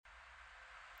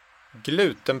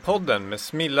Glutenpodden med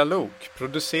Smilla Lok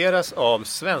produceras av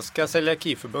Svenska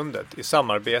Celiakiförbundet i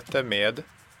samarbete med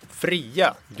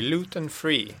Fria, Gluten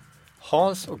Free,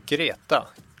 Hans och Greta,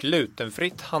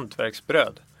 glutenfritt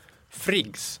hantverksbröd,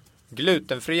 Friggs,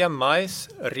 glutenfria majs,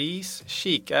 ris,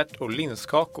 kikärt och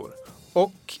linskakor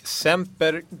och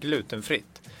Semper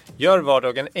glutenfritt. Gör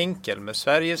vardagen enkel med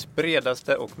Sveriges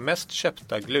bredaste och mest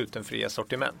köpta glutenfria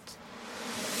sortiment.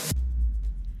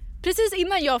 Precis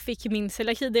innan jag fick min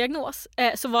celiaki-diagnos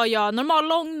så var jag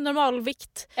normallång,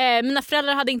 normalvikt. Mina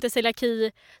föräldrar hade inte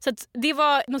celiaki, så att det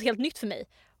var något helt nytt för mig.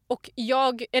 Och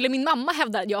min mamma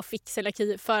hävdade att jag fick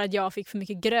celiaki för att jag fick för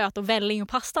mycket gröt och välling och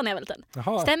pasta när jag var liten.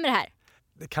 Jaha. Stämmer det här?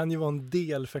 Det kan ju vara en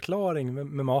delförklaring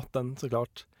med maten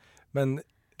såklart. Men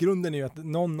grunden är ju att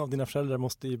någon av dina föräldrar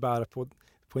måste ju bära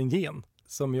på en gen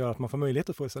som gör att man får möjlighet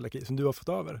att få celiaki som du har fått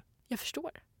över. Jag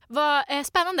förstår. Vad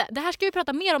spännande. Det här ska vi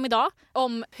prata mer om idag.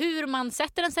 Om hur man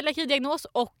sätter en celiaki-diagnos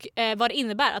och vad det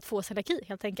innebär att få celiaki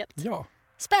helt enkelt. Ja.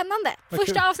 Spännande!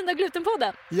 Första avsnitt av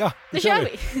Glutenpodden. Ja, det kör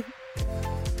vi.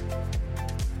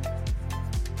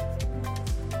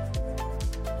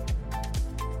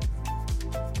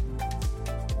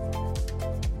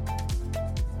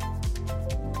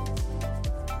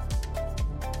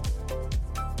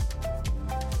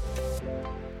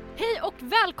 Hej och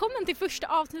välkommen till första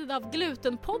avsnittet av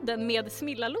Glutenpodden med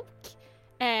Smilla Lok.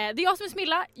 Det är jag som är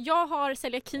Smilla, jag har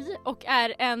celiaki och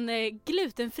är en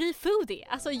glutenfri foodie.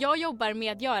 Alltså jag jobbar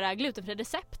med att göra glutenfri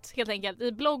recept helt enkelt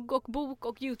i blogg och bok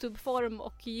och YouTube-form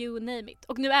och you name it.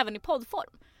 Och nu även i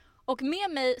poddform. Och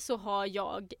med mig så har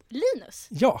jag Linus.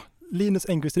 Ja, Linus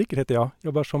Engquist-Rickert heter jag.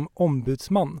 Jobbar som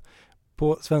ombudsman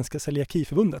på Svenska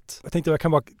Celiakiförbundet. Jag tänkte att jag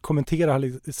kan bara kommentera här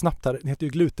lite snabbt här. Det heter ju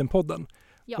Glutenpodden.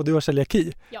 Ja. Och du har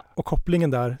celiaki. Ja. Och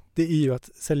kopplingen där, det är ju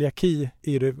att celiaki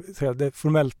är det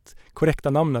formellt korrekta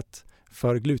namnet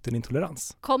för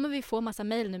glutenintolerans. Kommer vi få massa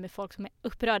mejl nu med folk som är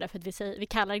upprörda för att vi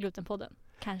kallar det Glutenpodden?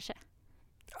 Kanske.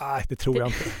 Nej, det tror jag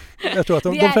inte. Jag tror att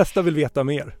de flesta vill veta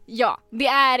mer. Ja, det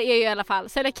är ju i alla fall.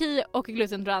 Celiaki och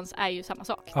glutenintolerans är ju samma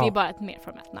sak. Ja. Det är bara ett mer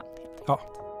formellt namn.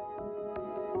 Ja.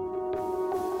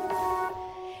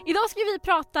 Idag ska vi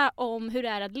prata om hur det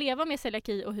är att leva med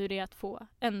celiaki och hur det är att få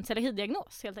en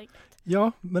celiaki-diagnos helt enkelt.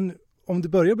 Ja, men om du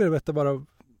börjar berätta bara,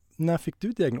 när fick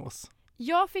du diagnos?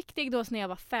 Jag fick diagnos när jag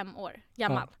var 5 år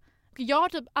gammal. Ja. Jag har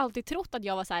typ alltid trott att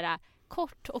jag var så här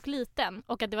kort och liten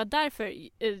och att det var därför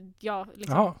jag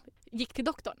liksom gick till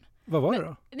doktorn. Vad var det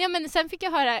då? Ja, men sen fick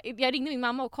jag höra, jag ringde min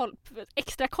mamma och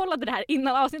extra kollade det här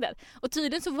innan avsnittet. Och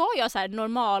tydligen så var jag så här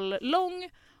normal lång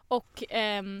och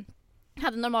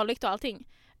hade normalvikt och allting.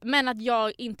 Men att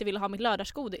jag inte ville ha mitt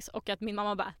lördagsgodis och att min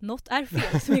mamma bara, något är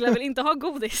fel, så vill jag väl inte ha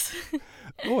godis.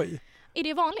 Oj. Är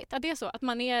det vanligt att det är så? Att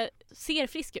man ser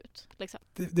frisk ut? Liksom?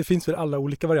 Det finns väl alla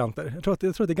olika varianter. Jag tror att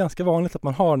det är ganska vanligt att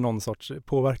man har någon sorts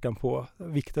påverkan på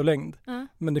vikt och längd.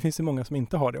 Men det finns ju många som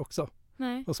inte har det också.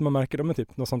 Nej. Och som man märker med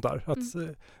typ något sånt där.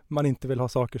 Att man inte vill ha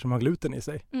saker som har gluten i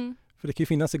sig. För det kan ju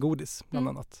finnas i godis bland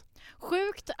annat.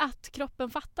 Sjukt att kroppen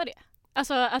fattar det.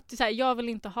 Alltså att så här, jag vill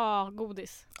inte ha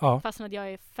godis fastän att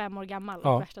jag är 5 år gammal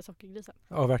och värsta sockergrisen.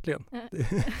 Ja, verkligen.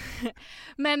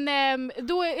 Men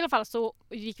då i alla fall så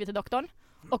gick vi till doktorn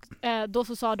och då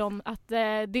så sa de att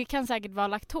det kan säkert vara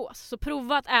laktos. Så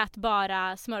prova att äta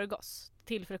bara smörgås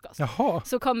till frukost. Jaha.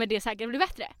 Så kommer det säkert bli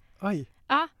bättre. Aj.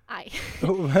 Ja, aj.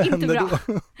 Inte bra.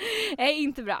 Nej,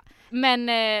 inte bra. Men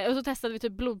och så testade vi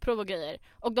typ blodprov och grejer.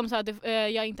 Och de sa att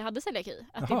jag inte hade celiaki.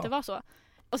 Att det inte var så.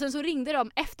 Och sen så ringde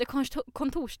de efter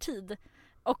kontorstid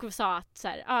och sa att så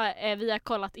här, vi har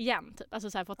kollat igen. Typ. Alltså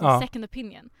så här, fått en second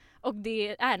opinion. Och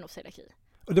det är nog celiaki.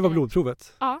 Och det var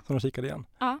blodprovet som de kikade igen?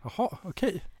 Ja. Jaha,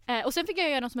 okej. Och sen fick jag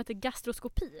göra något som heter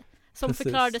gastroskopi. Som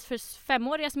förklarades för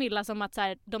 5-åriga Smilla som att så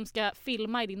här, de ska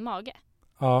filma i din mage.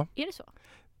 Ja. Är det så?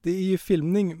 Det är ju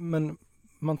filmning, men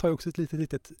man tar ju också ett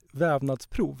litet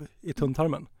vävnadsprov i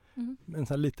tunntarmen. En sån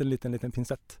här liten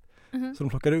pincett. Så de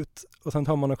plockar ut och sen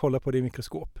tar man och kollar på det i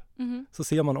mikroskop. Så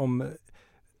ser man om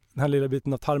den här lilla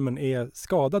biten av tarmen är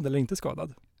skadad eller inte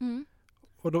skadad.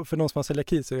 Och då, för någon som har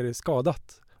celiaki så är det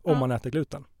skadat om man äter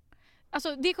gluten.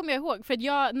 Alltså det kommer jag ihåg. För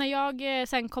att när jag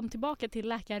sen kom tillbaka till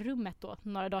läkarrummet då,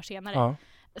 några dagar senare.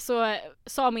 Så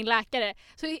sa min läkare,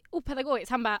 så är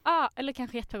opedagogiskt, han bara, eller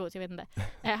kanske jättepedagogiskt, jag vet inte.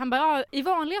 Han bara, i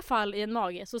vanliga fall i en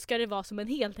mage så ska det vara som en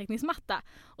heltäckningsmatta.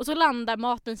 Och så landar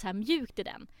maten så här mjukt i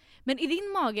den. Men i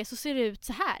din mage så ser det ut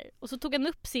så här. Och så tog han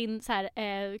upp sin så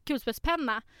här,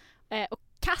 kulspetspenna och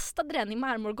kastade den i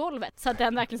marmorgolvet så att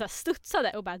den verkligen så här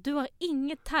studsade och bara, du har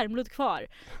inget tarmblod kvar.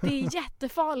 Det är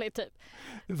jättefarligt typ.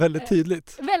 Väldigt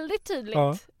tydligt. Väldigt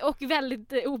tydligt och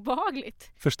väldigt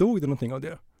obehagligt. Förstod du någonting av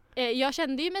det? Jag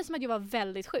kände ju mig som att jag var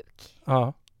väldigt sjuk.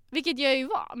 Ja. Vilket jag ju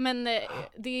var, men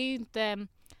det är ju inte...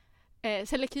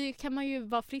 celiaki kan man ju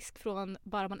vara frisk från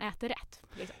bara man äter rätt.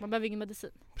 Liksom. Man behöver ingen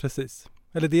medicin. Precis.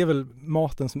 Eller det är väl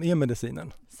maten som är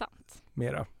medicinen. Sant.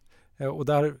 Mera. Och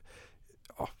där...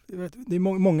 Ja, det är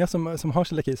många som har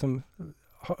celiaki som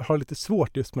har lite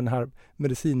svårt just med den här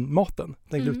medicinmaten.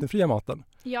 Den glutenfria maten.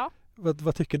 Ja.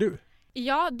 Vad tycker du?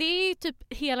 Ja, det är ju typ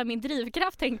hela min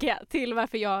drivkraft tänker jag till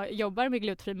varför jag jobbar med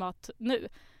glutenfri mat nu.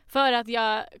 För att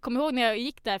jag kommer ihåg när jag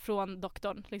gick där från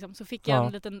doktorn liksom, så fick jag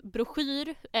en liten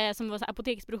broschyr som var så här,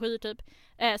 apoteksbroschyr typ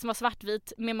som var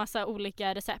svartvit med massa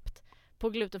olika recept på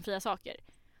glutenfria saker.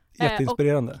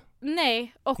 Jätteinspirerande.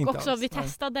 Nej, och Inte också alls. vi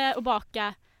testade att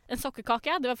baka en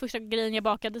sockerkaka. Det var första grejen jag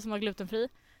bakade som var glutenfri.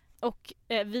 Och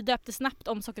vi döpte snabbt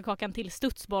om sockerkakan till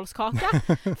studsbollskaka.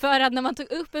 För att när man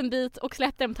tog upp en bit och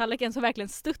släppte den på tallriken så verkligen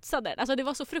studsade den. Alltså det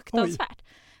var så fruktansvärt.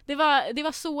 Det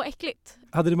var så äckligt.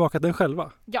 Hade du bakat den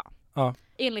själva? Ja.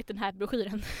 Enligt den här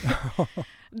broschyren.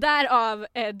 Därav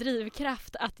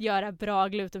drivkraft att göra bra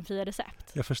glutenfria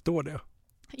recept. Jag förstår det.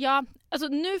 Ja, alltså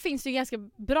nu finns det ju ganska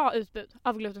bra utbud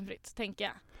av glutenfritt, tänker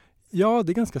jag. Ja,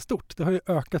 det är ganska stort. Det har ju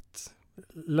ökat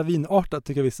lavinartat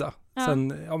tycker vissa.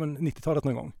 Sen 90-talet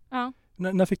någon gång. Ja.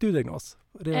 När fick du diagnos?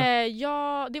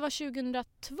 Ja, det var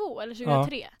 2002 eller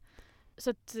 2003. Ja. Så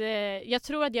att, jag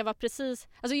tror att jag var precis...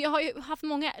 Alltså jag har ju haft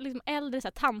många liksom, äldre så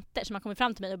här, tanter som har kommit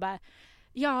fram till mig och bara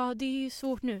ja, det är ju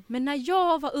svårt nu. Men när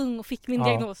jag var ung och fick min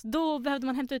diagnos, då behövde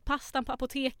man hämta ut pastan på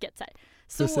apoteket.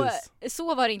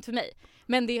 Så var det inte för mig.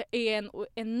 Men det är en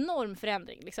enorm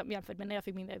förändring liksom, jämfört med när jag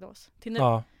fick min diagnos till nu.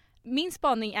 Ja. Min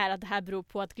spaning är att det här beror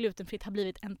på att glutenfritt har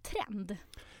blivit en trend.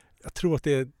 Jag tror att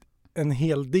det är en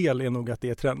hel del är nog att det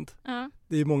är trend.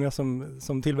 Det är många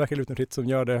som tillverkar glutenfritt som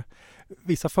gör det.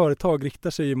 Vissa företag riktar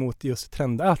sig emot just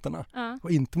trendätarna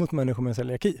och inte mot människor med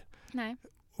celiaki. Nej.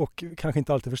 Och kanske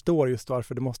inte alltid förstår just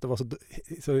varför det måste vara så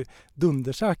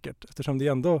dundersäkert. Eftersom det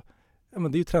är ändå, det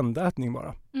är ju trendätning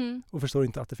bara. Och förstår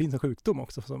inte att det finns en sjukdom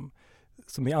också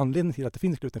som är anledningen till att det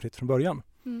finns glutenfritt från början.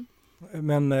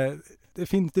 Men det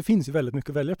finns ju väldigt mycket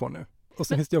att välja på nu. Och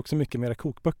sen finns det också mycket mera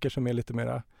kokböcker som är lite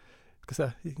mera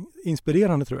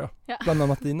inspirerande tror jag. Ja. Bland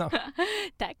annat dina.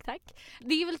 Tack.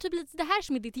 Det är väl typ lite det här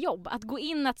som är ditt jobb. Att gå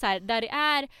in att så här, där det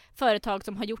är företag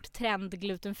som har gjort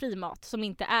trendglutenfri mat som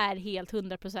inte är helt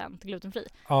 100% glutenfri.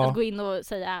 Ja. Att gå in och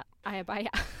säga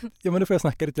ajabaja. Ja, men då får jag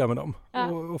snacka lite grann med dem. Ja.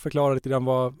 Och förklara lite grann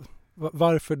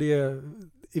varför det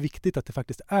är viktigt att det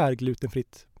faktiskt är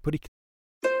glutenfritt på riktigt.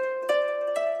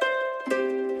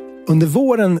 Under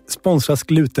våren sponsras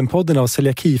Glutenpodden av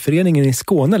Celiakiföreningen i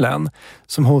Skåne län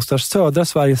som hostar södra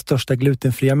Sveriges största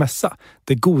glutenfria mässa,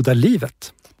 Det goda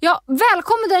livet. Ja,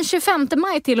 välkommen den 25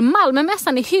 maj till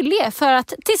Malmömässan i Hyllie för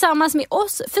att tillsammans med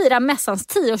oss fira mässans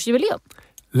 10-årsjubileum.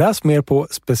 Läs mer på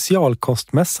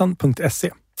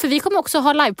specialkostmässan.se. För vi kommer också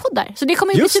ha livepoddar, så det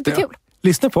kommer ju bli superkul. Ja.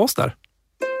 Lyssna på oss där.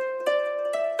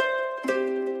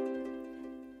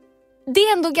 Det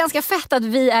är ändå ganska fett att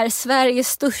vi är Sveriges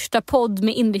största podd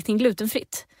med inriktning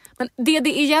glutenfritt. Men det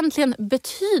egentligen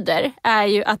betyder är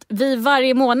ju att vi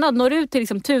varje månad når ut till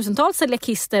liksom tusentals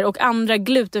celiakister och andra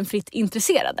glutenfritt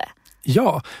intresserade.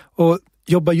 Ja, och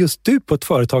jobbar just du på ett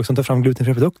företag som tar fram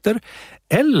glutenfria produkter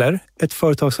eller ett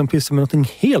företag som pysslar med något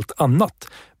helt annat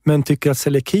men tycker att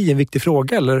celiaki är en viktig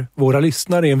fråga eller våra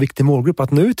lyssnare är en viktig målgrupp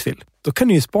att nå ut till, då kan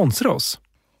ni ju sponsra oss.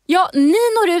 Ja, ni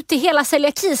når ut till hela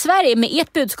Celiaki-Sverige med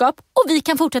ert budskap och vi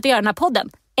kan fortsätta göra den här podden.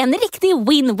 En riktig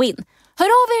win-win. Hör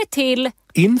av er till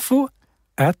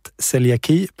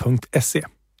info@celiaki.se.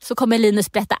 Så kommer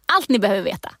Linus berätta allt ni behöver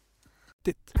veta.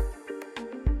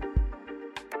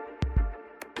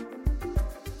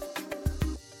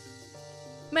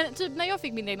 Men typ när jag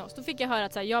fick min diagnos, då fick jag höra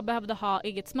att så här, jag behövde ha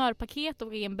eget smörpaket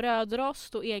och egen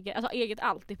brödrost och eget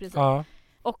allt i princip. Ja.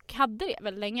 Och hade det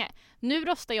väldigt länge. Nu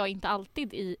rostar jag inte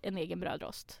alltid i en egen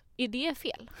brödrost. Är det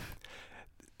fel?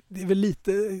 Det är väl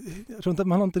lite, jag tror inte att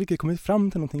man har inte riktigt kommit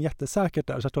fram till någonting jättesäkert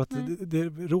där. Så jag tror att det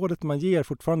rådet man ger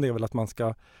fortfarande är väl att man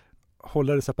ska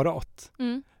hålla det separat.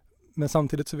 Men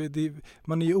samtidigt så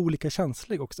man är ju olika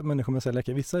känslig också, människor med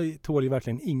celiaki. Vissa tål ju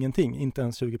verkligen ingenting, inte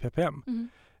ens 20 ppm.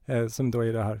 Som då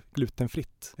är det här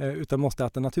glutenfritt. Utan måste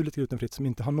äta naturligt glutenfritt som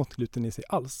inte har något gluten i sig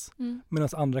alls. Medan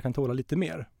andra kan tåla lite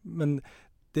mer. Men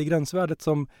det gränsvärdet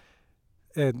som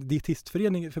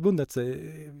Dietistförbundet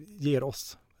ger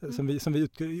oss, som vi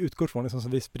utgår från,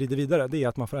 som vi sprider vidare, det är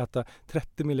att man får äta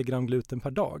 30 milligram gluten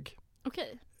per dag.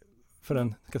 Okej. För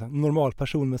en normal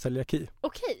person med celiaki.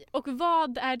 Okej, och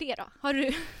vad är det då?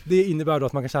 Det innebär då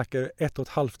att man kan käka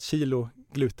 1,5 kilo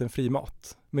glutenfri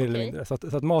mat. Mer eller mindre. Så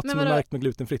att mat som är märkt med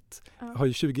glutenfritt har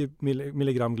ju 20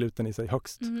 milligram gluten i sig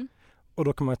högst. Och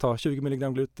då kan man ta 20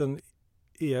 milligram gluten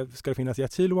ska det finnas i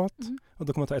 1 kilo mat och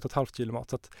då kommer man ta 1,5 kilo mat.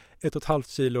 Så att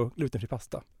 1,5 kilo glutenfri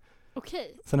pasta.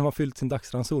 Okej. Sen har man fyllt sin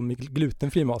dagsranson med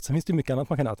glutenfri mat. Sen finns det mycket annat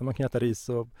man kan äta. Man kan äta ris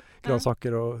och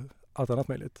grönsaker och allt annat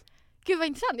möjligt. Gud vad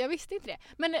intressant, jag visste inte det.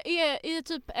 Men är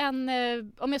typ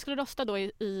om jag skulle rosta då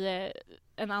i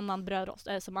en annan brödrost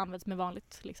som används med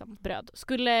vanligt liksom, bröd.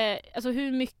 Alltså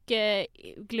hur mycket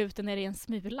gluten är det i en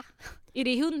smula? Är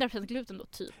det 100% gluten då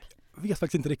typ? Jag vet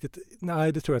faktiskt inte riktigt.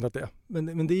 Nej, det tror jag inte att det är.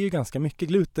 Men det är ju ganska mycket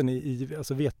gluten i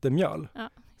alltså vetemjöl. Ja.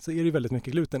 Så är det ju väldigt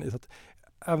mycket gluten i. Så att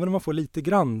även om man får lite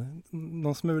grann,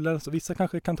 någon smulor, så vissa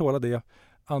kanske kan tåla det.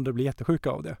 Andra blir jättesjuka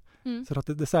av det. Så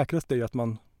att det säkraste är ju att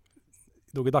man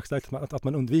då i dagsläget att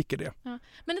man undviker det. Ja.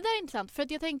 Men det där är intressant för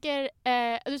att jag tänker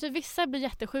du säger, vissa blir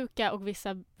jättesjuka och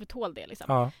vissa tål det liksom.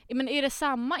 Ja. Men är det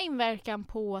samma inverkan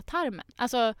på tarmen?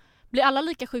 Alltså blir alla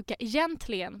lika sjuka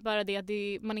egentligen, bara det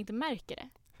att man inte märker det?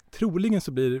 Troligen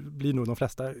så blir nog de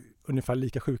flesta ungefär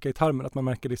lika sjuka i tarmen, att man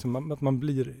märker liksom att man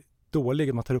blir dålig,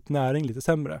 att man tar upp näring lite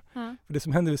sämre. Ja. För det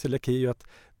som händer vid celiaki är ju att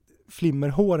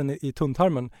flimmerhåren i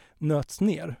tunntarmen nöts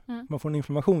ner. Man får en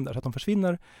inflammation där så att de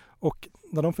försvinner, och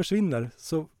när de försvinner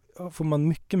så får man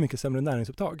mycket, mycket sämre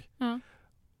näringsupptag.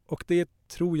 Och det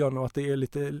tror jag nog att det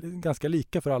är ganska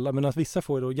lika för alla, men att vissa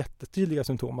får då jättetydliga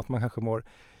symptom, att man kanske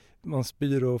man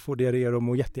spyr och får diarréer och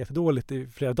mår jättedåligt i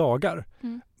flera dagar.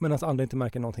 Medan andra inte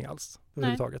märker någonting alls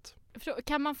överhuvudtaget.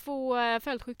 Kan man få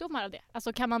följdsjukdomar av det?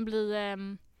 Alltså kan man bli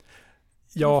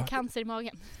cancer i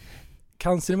magen?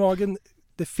 Cancer i magen,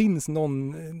 det finns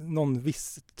någon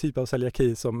viss typ av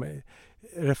celiaki som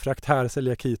refraktär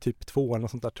celiaki typ 2 eller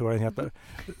något sånt där tror jag den heter.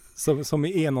 Som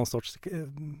är någon sorts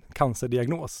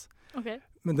cancerdiagnos. Okay.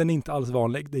 Men den är inte alls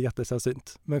vanlig, det är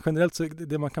jättesällsynt. Men generellt så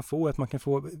det man kan få är att man kan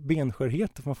få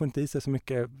benskörhet, för man får inte i sig så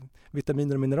mycket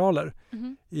vitaminer och mineraler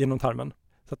genom tarmen.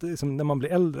 Så att det är som när man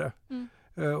blir äldre.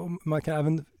 Och man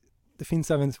kan det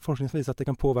finns även forskningsvis att det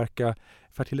kan påverka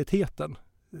fertiliteten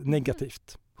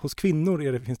negativt. Hos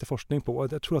kvinnor finns det forskning på,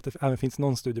 och jag tror att det även finns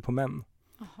någon studie på män.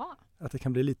 Aha. Att det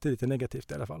kan bli lite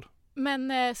negativt i alla fall.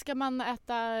 Men ska man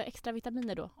äta extra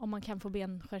vitaminer då, om man kan få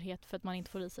benskörhet för att man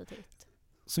inte får i sig tillräckligt?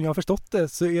 Som jag har förstått det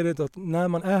så är det att när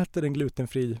man äter en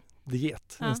glutenfri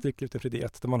diet, en strikt glutenfri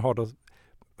diet, där man har då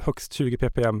högst 20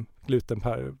 ppm gluten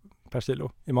per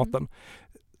kilo i maten,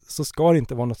 så ska det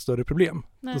inte vara något större problem.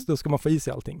 Då ska man få i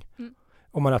sig allting.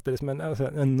 Om man äter det som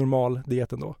en normal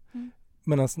diet ändå.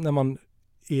 Men när man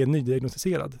är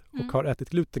nydiagnostiserad och har ätit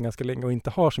gluten ganska länge och inte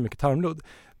har så mycket tarmludd,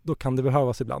 då kan det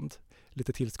behövas ibland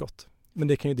lite tillskott. Men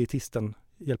det kan ju dietisten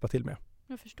hjälpa till med.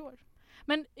 Jag förstår.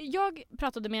 Men jag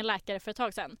pratade med en läkare för ett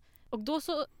tag sedan, och då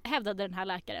så hävdade den här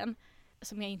läkaren,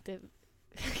 som jag inte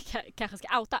kanske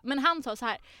ska outa, men han sa så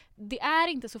här: det är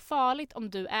inte så farligt om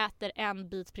du äter en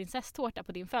bit prinsesstårta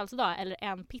på din födelsedag eller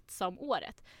en pizza om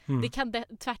året. Det kan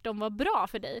tvärtom vara bra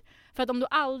för dig. För att om du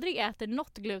aldrig äter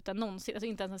något gluten någonsin, alltså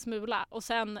inte ens en smula, och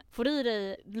sen får i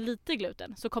dig lite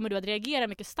gluten, så kommer du att reagera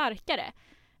mycket starkare.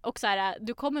 Och så här,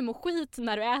 du kommer må skit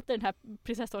när du äter den här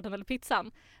prinsesstårtan eller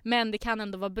pizzan, men det kan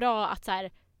ändå vara bra att så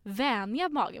här vänja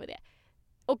magen med det.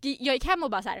 Och jag gick hem och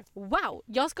bara så här: wow,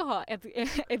 jag ska ha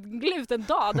ett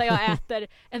glutendag där jag äter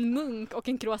en munk och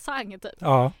en croissant typ.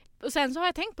 Ja. Och sen så har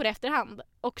jag tänkt på det efterhand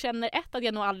och känner att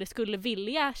jag nog aldrig skulle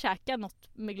vilja käka något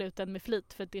med gluten med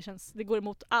flit, för att det går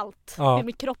emot allt. Ja.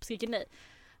 Min kropp skriker nej.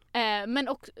 Men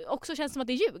också känns det som att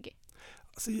det är ljug.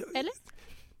 Alltså, eller?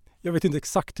 Jag vet inte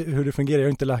exakt hur det fungerar, jag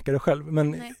är inte läkare själv,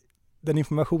 men den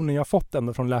informationen jag har fått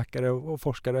ändå från läkare och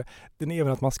forskare, den är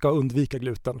väl att man ska undvika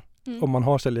gluten om man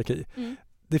har celiaki.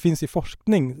 Det finns ju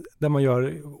forskning där man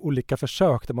gör olika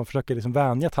försök där man försöker liksom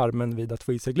vänja tarmen vid att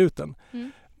få i sig gluten.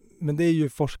 Men det är ju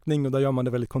forskning, och där gör man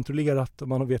det väldigt kontrollerat och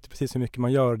man vet precis hur mycket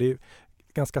man gör. Det är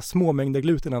ganska små mängder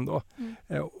gluten ändå.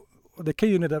 Och det kan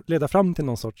ju leda fram till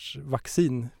någon sorts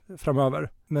vaccin framöver.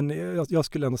 Men jag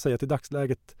skulle ändå säga att i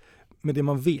dagsläget, med det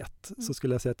man vet, så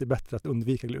skulle jag säga att det är bättre att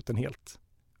undvika gluten helt.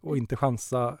 Och inte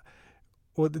chansa.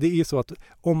 Och det är ju så att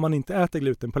om man inte äter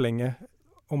gluten på länge,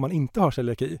 om man inte har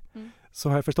celiaki, så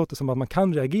har jag förstått det som att man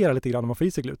kan reagera lite grann om man får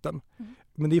i sig gluten.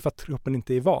 Men det är för att kroppen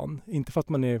inte är van. Inte för att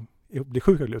man blir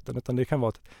sjuk av gluten, utan det kan vara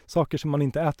att saker som man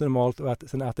inte äter normalt och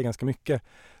sen äter ganska mycket,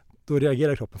 då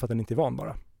reagerar kroppen för att den inte är van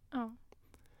bara. Ja.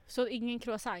 Så ingen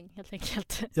croissant helt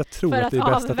enkelt? Jag tror att det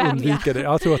är bäst att undvika det.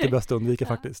 Jag tror att det är bäst att undvika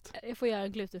faktiskt. Jag får göra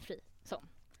glutenfri sån.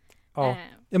 Ja,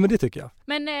 men det tycker jag.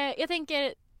 Men jag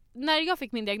tänker, när jag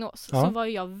fick min diagnos så var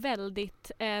jag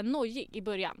väldigt nojig i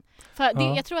början.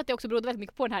 För jag tror att det också berodde väldigt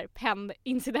mycket på den här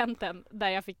pennincidenten där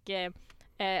jag fick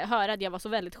höra att jag var så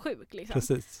väldigt sjuk. Liksom.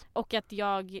 Precis. Och att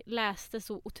jag läste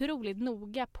så otroligt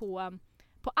noga på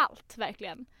allt,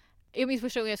 verkligen. Jag minns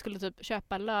första gången jag skulle typ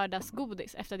köpa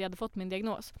lördagsgodis efter att jag hade fått min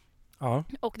diagnos. Ja.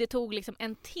 Och det tog liksom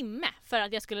en timme för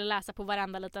att jag skulle läsa på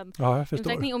varenda liten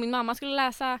förstår. Och min mamma skulle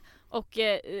läsa och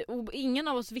ingen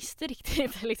av oss visste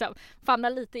riktigt liksom,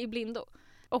 famlade lite i blindo.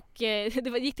 Och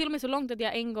det gick till och med så långt att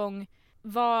jag en gång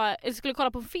skulle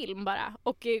kolla på en film bara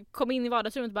och kom in i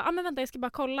vardagsrummet och bara, men vänta, jag ska bara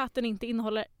kolla att den inte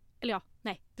innehåller, eller ja,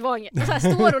 nej, det var inget. Och så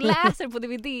här står och läser på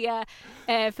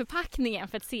DVD-förpackningen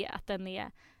för att se att den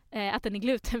är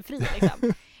glutenfri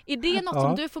liksom. Är det något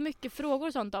som du får mycket frågor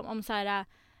och sånt om så här,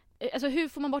 alltså hur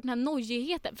får man bort den här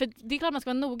nojigheten? För det är klart man ska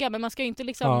vara noga, men man ska ju inte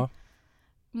liksom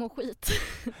må skit.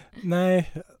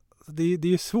 Nej, det är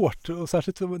ju svårt, och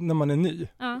särskilt när man är ny.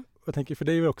 Ja. Jag tänker, för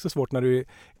det är ju också svårt när du är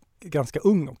ganska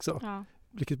ung också. Ja.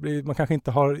 Vilket man kanske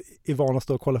inte är van att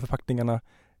stå och kolla förpackningarna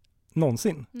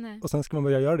någonsin. Nej. Och sen ska man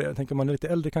börja göra det. Jag tänker, om man är lite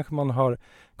äldre kanske man har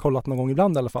kollat någon gång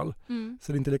ibland i alla fall.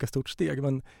 Så det är inte lika stort steg.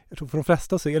 Men jag tror för de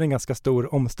flesta så är det en ganska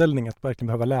stor omställning att verkligen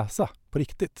behöva läsa på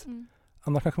riktigt.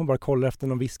 Annars kanske man bara kollar efter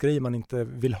någon viss grej man inte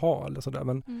vill ha eller sådär.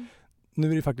 Men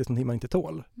nu är det faktiskt någonting man inte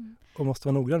tål. Och måste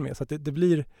vara noggrann med. Så att det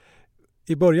blir,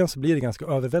 i början så blir det ganska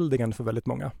överväldigande för väldigt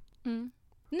många.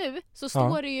 Nu så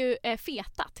står det ju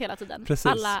fetat hela tiden. Precis.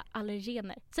 Alla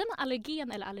allergener. Säger man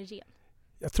allergen eller allergen?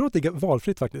 Jag tror att det är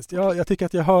valfritt faktiskt. Jag tycker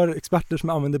att jag hör experter som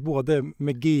använder både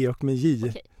med G och med J.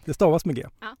 Okay. Det stavas med G.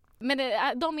 Ja. Men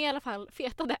de är i alla fall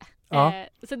fetade. Ja.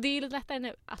 Så det är lite lättare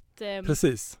nu att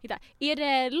Precis. hitta. Är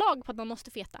det lag på att man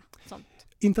måste feta? Sånt?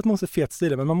 Inte att man måste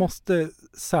fetstila, men man måste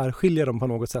särskilja dem på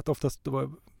något sätt. Oftast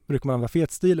då brukar man använda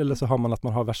fetstil, eller så har man att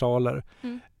man har versaler.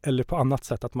 Eller på annat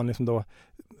sätt att man liksom då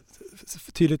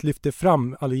tydligt lyfter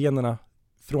fram allergenerna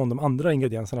från de andra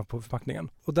ingredienserna på förpackningen.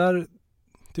 Och där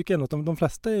tycker jag att de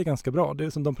flesta är ganska bra. Det är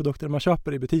som de produkter man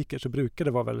köper i butiker, så brukar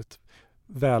det vara väldigt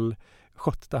väl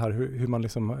skött det här hur man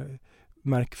liksom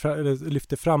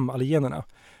lyfter fram allergenerna.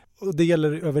 Och det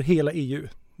gäller över hela EU.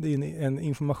 Det är en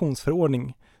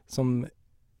informationsförordning som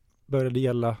började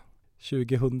gälla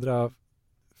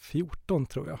 2014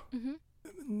 tror jag.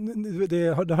 Det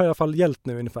har i alla fall gällt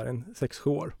nu ungefär 6-7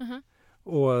 år.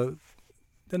 Och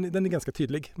den är ganska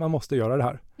tydlig. Man måste göra det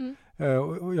här.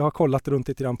 Och jag har kollat runt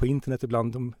lite grann på internet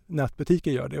ibland om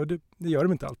nätbutiker gör det. Och det gör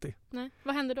de inte alltid. Nej.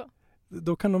 Vad händer då?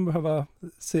 Då kan de behöva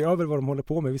se över vad de håller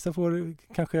på med. Vissa får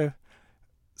kanske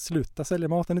sluta sälja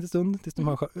maten lite stund tills de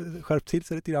har skärpt till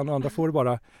sig lite grann. Och andra får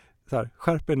bara så här,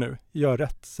 skärp er nu, gör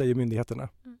rätt, säger myndigheterna.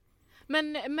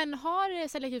 Men har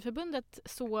Celiakiförbundet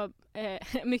så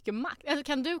mycket makt? Alltså,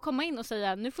 kan du komma in och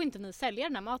säga, nu får inte ni sälja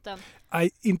den här maten?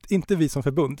 Nej, inte vi som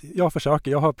förbund. Jag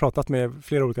försöker. Jag har pratat med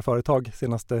flera olika företag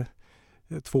senaste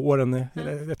 2 åren,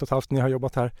 eller 1,5 när jag har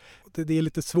jobbat här. Det är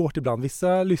lite svårt ibland.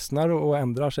 Vissa lyssnar och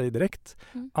ändrar sig direkt.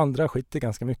 Andra skiter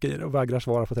ganska mycket i det och vägrar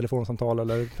svara på telefonsamtal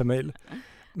eller per mejl.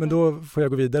 Men då får jag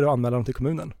gå vidare och anmäla dem till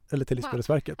kommunen eller till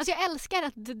Livsmedelsverket. Alltså jag älskar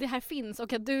att det här finns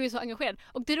och att du är så engagerad.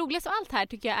 Och det roligaste av allt här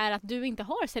tycker jag är att du inte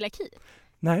har celiaki.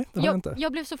 Nej, det har jag inte.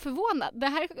 Jag blev så förvånad. Det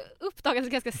här uppdagades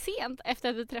ganska sent efter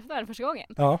att vi träffade den första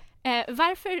gången. Ja.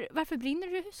 Varför brinner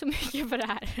du så mycket för det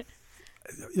här?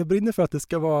 Jag brinner för att det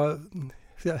ska vara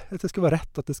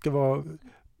rätt, att det ska vara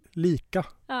lika.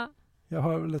 Ja. Jag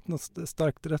har något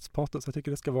starkt rättspatos. Jag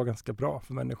tycker det ska vara ganska bra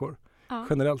för människor.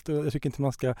 Generellt. Jag tycker inte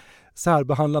man ska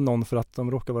särbehandla någon för att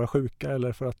de råkar vara sjuka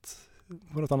eller för att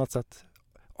på något annat sätt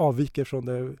avviker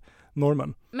från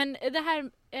normen. Men det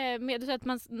här med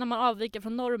att när man avviker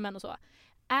från normen och så,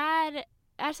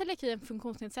 är celiaki en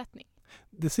funktionsnedsättning?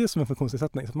 Det ses som en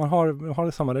funktionsnedsättning. Så man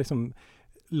har samma liksom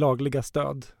lagliga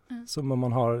stöd som om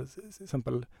man har till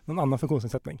exempel någon annan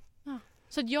funktionsnedsättning. Ja.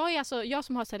 Så jag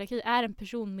som har celiaki är en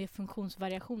person med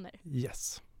funktionsvariationer?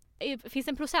 Yes. Finns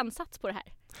det en procentsats på det här?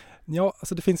 Ja,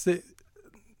 alltså det finns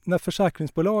när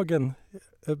försäkringsbolagen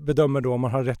bedömer då om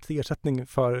man har rätt till ersättning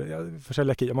för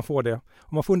celiaki, om man får det.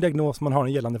 Om man får en diagnos och man har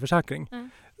en gällande försäkring,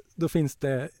 då finns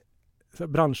det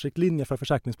branschriktlinjer för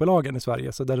försäkringsbolagen i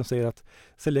Sverige, så där de säger att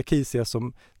celiaki ses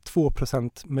som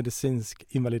 2% medicinsk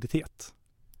invaliditet.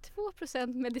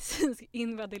 2% medicinsk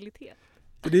invaliditet?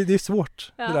 Det är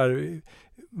svårt det där,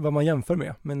 vad man jämför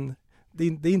med, men det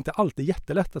är inte alltid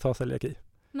jättelätt att ha celiaki.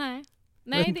 Nej,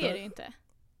 det är det inte.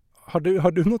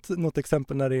 Har du något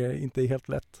exempel när det inte är helt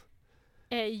lätt?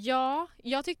 Ja,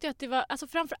 jag tyckte att det var, alltså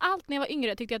framförallt när jag var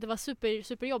yngre tyckte jag att det var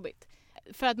superjobbigt.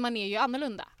 För att man är ju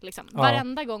annorlunda liksom. Ja.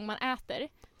 Varenda gång man äter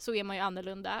så är man ju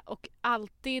annorlunda och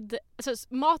alltid,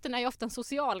 alltså maten är ju ofta en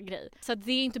social grej. Så att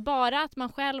det är inte bara att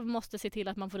man själv måste se till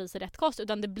att man får i sig rätt kost,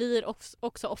 utan det blir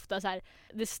också ofta så här,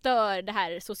 det stör det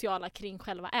här sociala kring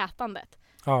själva ätandet.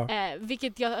 Ja.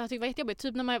 Vilket jag tyckte var jättejobbigt.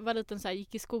 Typ när man var liten så här,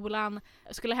 gick i skolan,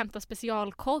 skulle hämta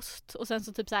specialkost och sen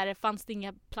så typ så här, fanns det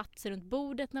inga platser runt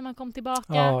bordet när man kom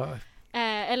tillbaka. Ja.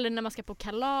 Eller när man ska på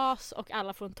kalas och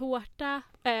alla får en tårta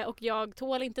och jag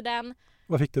tål inte den.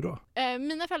 Vad fick du då?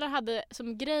 Mina föräldrar hade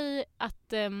som grej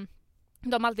att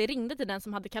de alltid ringde till den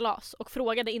som hade kalas och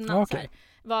frågade innan så här,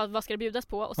 vad ska det bjudas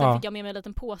på? Och sen fick jag med mig en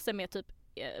liten påse med typ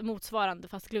motsvarande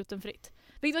fast glutenfritt.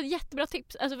 Vilket var ett jättebra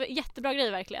tips. Alltså jättebra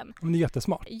grej verkligen. Men det är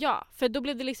jättesmart. Ja, för då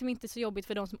blev det liksom inte så jobbigt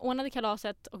för de som ordnade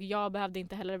kalaset och jag behövde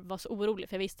inte heller vara så orolig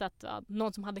för jag visste att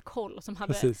någon som hade koll och som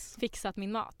hade fixat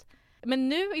min mat. Men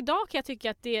nu idag kan jag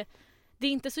tycka att det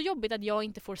är inte så jobbigt att jag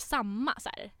inte får samma så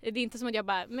här. Det är inte som att jag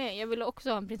bara, men jag vill också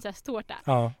ha en prinsesstårta.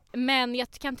 Ja. Men jag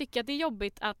kan tycka att det är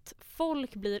jobbigt att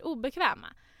folk blir obekväma.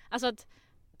 Alltså att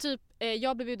typ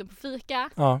jag blev bjuden på fika.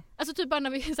 Ja. Alltså typ bara när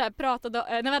vi så här pratade,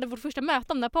 när vi hade vårt första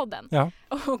möte om den här podden. Ja.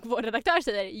 Och vår redaktör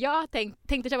säger, jag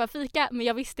tänkte köpa fika men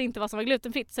jag visste inte vad som var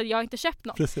glutenfritt så jag har inte köpt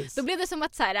något. Precis. Då blev det som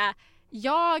att så här,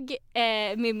 jag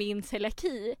med min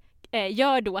celiaki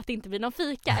gör då att det inte blir någon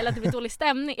fika eller att det blir dålig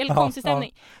stämning eller konstig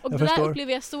stämning. Och det där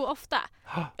upplever jag så ofta.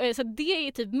 Så det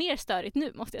är typ mer störigt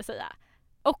nu måste jag säga.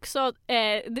 Också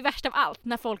det värsta av allt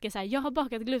när folk är så här, jag har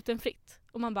bakat glutenfritt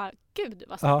och man bara, gud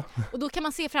vad sant. Och då kan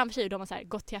man se framför sig hur de har så här,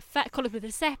 gått till affär, kollat på ett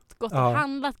recept, gått och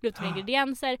handlat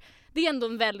gluteningredienser. Det är ändå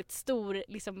en väldigt stor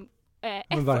liksom,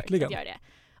 effort att göra det.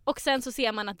 Och sen så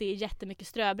ser man att det är jättemycket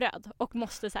ströbröd och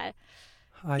måste så här,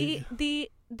 det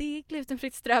är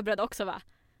glutenfritt ströbröd också va?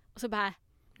 Och så bara,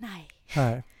 nej.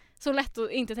 Så lätt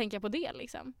att inte tänka på det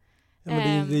liksom. Ja,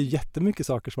 men det är jättemycket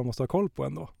saker som man måste ha koll på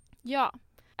ändå. Ja,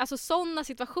 alltså sådana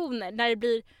situationer när det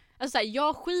blir, alltså så här,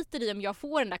 jag skiter i om jag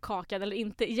får den där kakan eller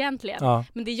inte egentligen. Ja.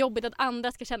 Men det är jobbigt att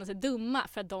andra ska känna sig dumma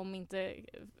för att de inte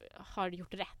har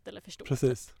gjort rätt eller förstått.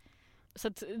 Precis. Så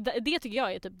att det tycker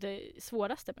jag är typ det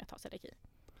svåraste med att ta celiaki.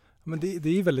 Men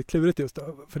det är väldigt klurigt just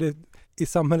då, för det, i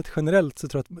samhället generellt så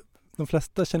tror jag att de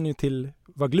flesta känner ju till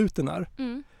vad gluten är.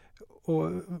 Mm.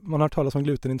 Och man har talat om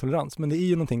glutenintolerans, men det är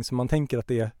ju någonting som man tänker att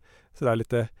det är sådär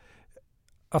lite,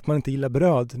 att man inte gillar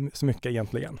bröd så mycket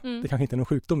egentligen. Det kanske inte är någon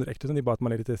sjukdom direkt, utan det är bara att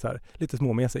man är lite, så här, lite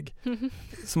småmesig.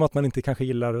 Som att man inte kanske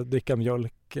gillar att dricka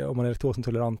mjölk om man är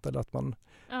laktosintolerant eller att man...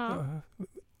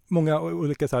 många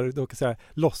olika så här, då kan säga,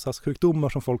 låtsassjukdomar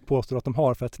som folk påstår att de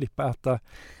har för att slippa äta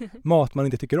mat man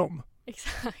inte tycker om.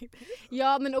 Exakt.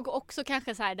 Ja, men också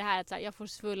kanske så här, det här att så här, jag får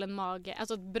svullen mage.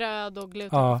 Alltså bröd och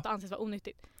gluten ofta anses vara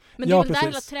onyttigt. Men det är väl där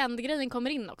hela trendgrejen kommer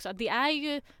in också. Det är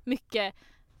ju mycket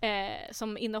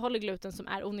som innehåller gluten som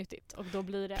är onyttigt. Och då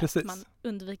blir det att man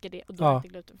undviker det och då är det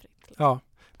glutenfritt. Liksom.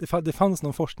 Ja, det fanns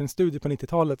någon forskningsstudie på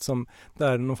 90-talet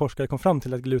där någon forskare kom fram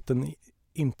till att gluten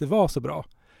inte var så bra.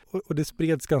 Och det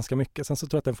spreds ganska mycket. Sen så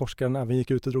tror jag att den forskaren även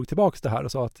gick ut och drog tillbaka det här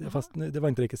och sa att fast det var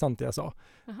inte riktigt sant det jag sa.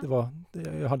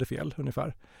 Jag hade fel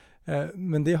ungefär.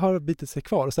 Men det har bitit sig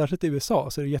kvar. Och särskilt i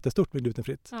USA så är det jättestort med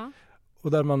glutenfritt.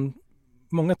 Och där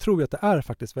många tror ju att det är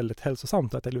faktiskt väldigt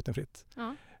hälsosamt att äta glutenfritt.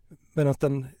 Medan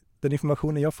den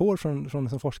informationen jag får från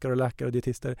som forskare och läkare och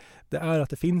dietister, det är att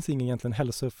det finns inga egentligen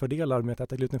hälsofördelar med att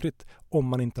äta glutenfritt om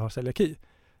man inte har celiaki.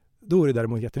 Då är det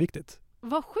däremot jätteviktigt.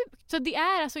 Vad sjukt. Så det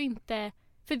är alltså inte...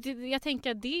 För jag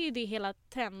tänker att det är det hela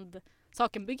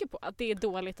trendsaken bygger på. Att det är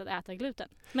dåligt att äta gluten.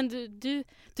 Men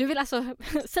du vill alltså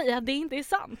säga att det inte är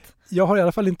sant? Jag har i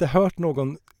alla fall inte hört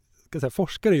någon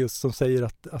forskare just som säger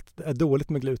att det är dåligt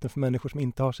med gluten för människor som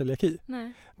inte har celiaki.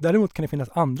 Nej. Däremot kan det finnas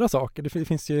andra saker. Det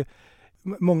finns ju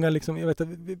många liksom, jag vet att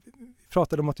vi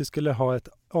pratade om att vi skulle ha ett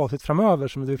avsnitt framöver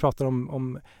som vi pratade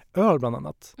om öl bland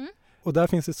annat. Och där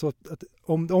finns det så att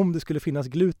om det skulle finnas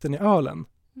gluten i ölen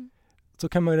så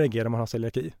kan man reagera om man har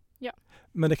celiaki. Ja.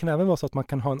 Men det kan även vara så att man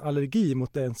kan ha en allergi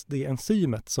mot det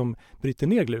enzymet som bryter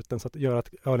ner gluten så att gör att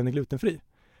ölen är glutenfri.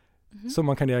 Som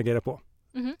man kan reagera på.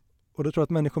 Och då tror jag att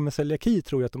människor med celiaki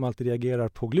tror jag att de alltid reagerar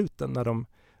på gluten när de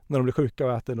blir sjuka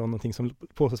och äter någonting som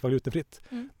påstås vara glutenfritt.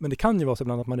 Men det kan ju vara så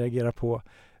ibland att man reagerar på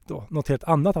något helt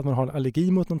annat, att man har en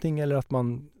allergi mot någonting eller att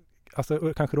man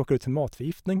kanske råkar ut för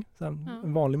matförgiftning,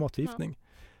 en vanlig matförgiftning.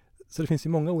 Så det finns ju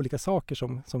många olika saker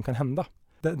som kan hända.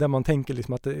 Där man tänker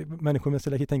liksom att människor med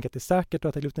celiaki tänker att det är säkert att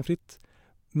äta glutenfritt.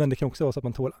 Men det kan också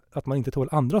vara så att man inte tål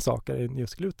andra saker än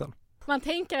just gluten. Man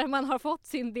tänker att man har fått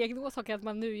sin diagnos och att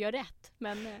man nu gör rätt.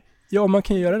 Men... Ja, man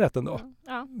kan ju göra rätt ändå.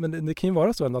 Ja. Men det kan ju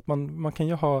vara så ändå att man kan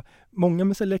ju ha många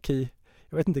med celiaki.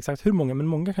 Jag vet inte exakt hur många, men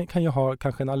många kan ju ha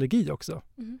kanske en allergi också.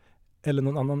 Eller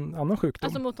någon annan sjukdom.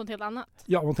 Alltså mot något helt annat?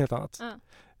 Ja, mot något helt annat. Ja.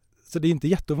 Så det är inte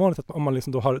jättevanligt att om man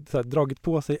liksom då har så här, dragit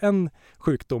på sig en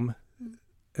sjukdom,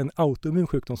 en autoimmun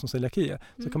sjukdom som celiaki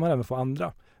så kan man även få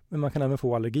andra. Men man kan även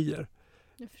få allergier.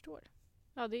 Jag förstår.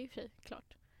 Ja, det är ju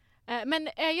klart. Men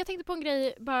jag tänkte på en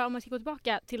grej, bara om man ska gå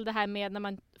tillbaka till det här med när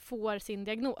man får sin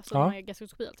diagnos och man gör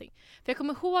gastroskopi och allting. För jag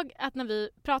kommer ihåg att när vi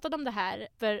pratade om det här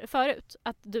förut,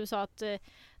 att du sa att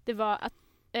det var att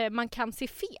man kan se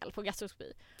fel på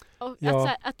gastroskopi. Och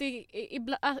att det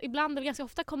ibland eller ganska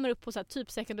ofta kommer upp på så här,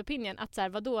 typ second opinion att så här,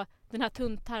 vadå, den här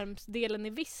tunntarmsdelen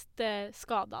är visst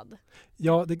skadad.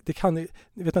 Ja, det kan,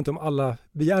 jag vet inte om alla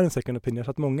begär en second opinion,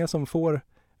 så att många som får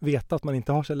veta att man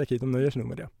inte har celiaki, de nöjer sig nog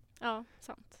med det. Ja,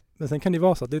 sant. Men sen kan det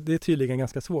vara så att det är tydligen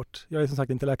ganska svårt. Jag är som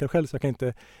sagt inte läkare själv, så jag kan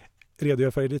inte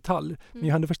redogöra för i detalj. Men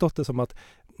jag hade förstått det som att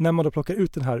när man då plockar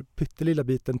ut den här pyttelilla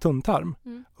biten tunntarm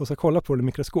och så kollar på det i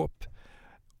mikroskop,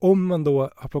 om man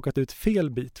då har plockat ut fel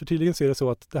bit, för tydligen så är det så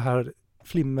att det här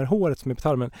flimmerhåret som är på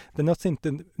tarmen, det nöts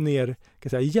inte ner, kan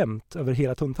jag säga, jämnt över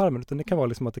hela tunntarmen, utan det kan vara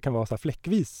liksom att det kan vara så här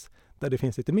fläckvis där det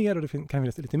finns lite mer och det kan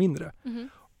finnas lite mindre.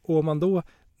 Och om man då,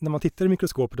 när man tittar i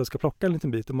mikroskopet och ska plocka en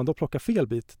liten bit, om man då plockar fel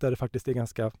bit där det faktiskt är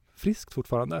ganska friskt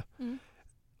fortfarande,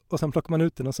 och sen plockar man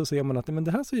ut den och så ser man att men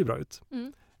det här ser ju bra ut.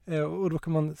 Och då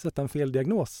kan man sätta en fel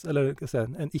diagnos, eller säga,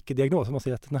 en icke-diagnos, om man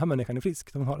säger att den här människan är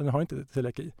frisk, den har inte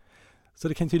celiaki. Så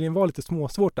det kan tydligen vara lite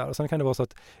småsvårt där. Och sen kan det vara så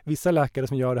att vissa läkare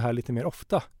som gör det här lite mer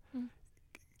ofta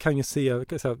kan ju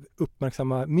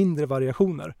uppmärksamma mindre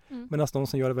variationer. Medan de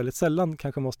som gör det väldigt sällan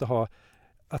kanske måste ha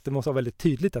väldigt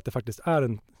tydligt att det faktiskt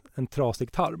är en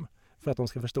trasig tarm för att de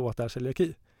ska förstå att det är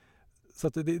celiaki. Så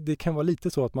att det kan vara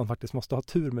lite så att man faktiskt måste ha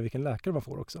tur med vilken läkare man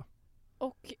får också.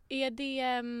 Och är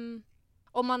det,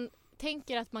 om man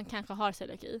tänker att man kanske har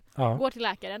celiaki, går till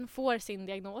läkaren, får sin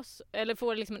diagnos, eller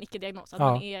får liksom en icke-diagnos, att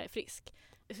man är frisk.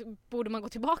 Borde man gå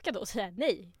tillbaka då och säga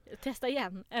nej, testa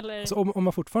igen? Eller? Alltså om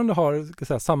man fortfarande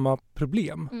har samma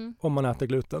problem om man äter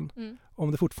gluten,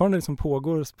 om det fortfarande liksom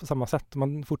pågår på samma sätt, om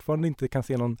man fortfarande inte kan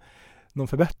se någon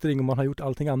förbättring om man har gjort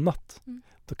allting annat,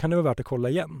 då kan det vara värt att kolla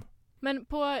igen. Men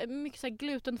på mycket så här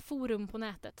glutenforum på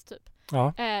nätet typ,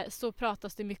 så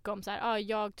pratas det mycket om så här,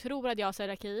 jag tror att jag har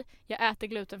celiaki, jag äter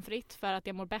glutenfritt för att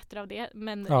jag mår bättre av det,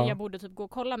 men jag borde typ gå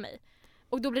och kolla mig.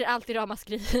 Och då blir det alltid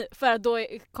ramaskri, för att då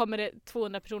kommer det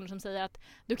 200 personer som säger att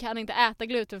du kan inte äta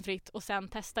glutenfritt och sen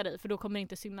testa dig, för då kommer det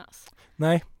inte synas.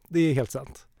 Nej, det är helt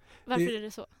sant. Varför är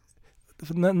det så?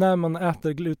 När man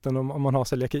äter gluten, om man har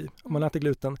celiaki, om man äter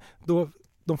gluten, då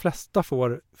de flesta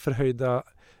får förhöjda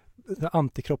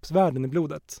antikroppsvärden i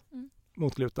blodet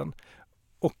mot gluten.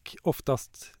 Och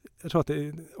oftast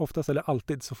eller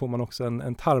alltid så får man också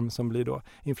en tarm som blir då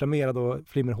inflammerad och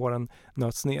flimmerhåren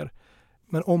nöts ner.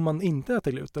 Men om man inte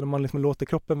äter gluten, om man liksom låter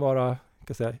kroppen vara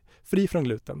fri från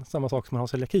gluten, samma sak som man har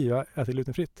celiaki och äter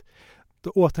glutenfritt, då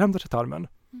återhämtar sig tarmen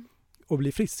och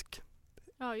blir frisk.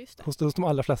 Ja, just det. Hos de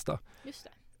allra flesta. Just det.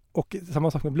 Och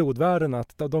samma sak med blodvärdena,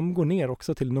 att de går ner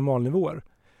också till normalnivåer.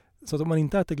 Så att om man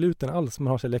inte äter gluten alls, om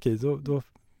man har celiaki, då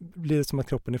blir det som att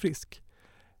kroppen är frisk.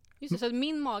 Just det, så att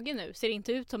min mage nu ser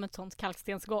inte ut som ett sånt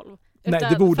kalkstensgolv. Nej,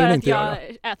 det borde den inte göra. För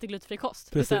att jag äter glutenfri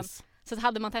kost. Precis. Så att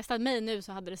hade man testat mig nu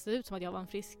så hade det sett ut som att jag var en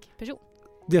frisk person.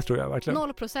 Det tror jag verkligen.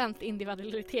 0%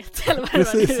 individualitet eller vad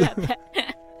det var du hette.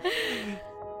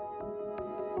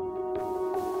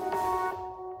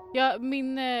 Ja,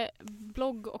 min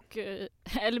blogg och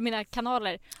eller mina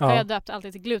kanaler har jag döpt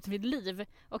alltid till Glutenfritt liv.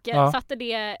 Och jag satte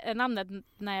det namnet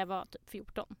när jag var typ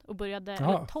 14 och började,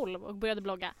 eller 12 och började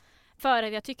blogga. För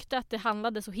att jag tyckte att det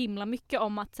handlade så himla mycket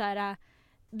om att så här,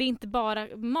 det är inte bara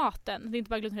maten, det är inte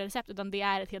bara glutenfria recept, utan det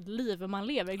är ett helt liv man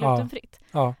lever glutenfritt.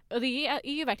 Och det är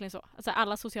ju verkligen så. Alltså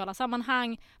alla sociala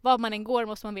sammanhang, var man än går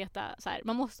måste man veta så här,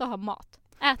 man måste ha mat.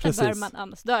 Äta bör man,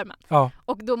 annars dör man.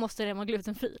 Och då måste det vara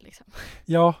glutenfri liksom.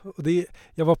 Ja, och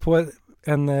jag var på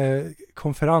en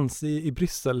konferens i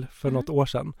Bryssel för något år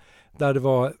sedan, där det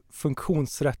var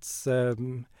funktionsrätts,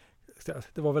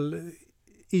 det var väl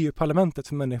EU-parlamentet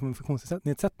för människor med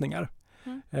funktionsnedsättningar,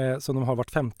 som de har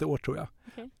varit 50 år tror jag.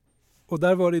 Okay. Och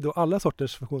där var det då alla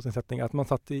sorters funktionsnedsättningar, att man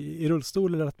satt i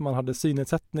rullstol eller att man hade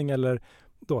synnedsättning eller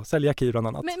då celiaki bland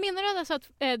annat. Men menar du alltså att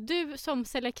du som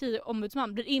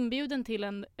celiaki-ombudsman blir inbjuden till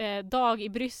en dag i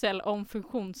Bryssel om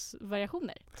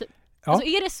funktionsvariationer? Typ? Ja. Alltså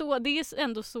är det så, det är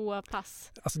ändå så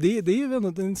pass? Alltså det är ju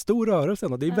ändå en stor rörelse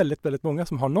ändå. Det är väldigt, väldigt många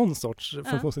som har någon sorts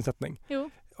funktionsnedsättning. Jo.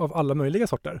 Av alla möjliga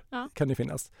sorter kan det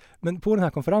finnas. Men på den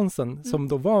här konferensen som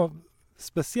då var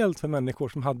speciellt för människor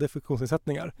som hade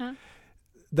funktionsnedsättningar,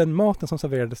 den maten som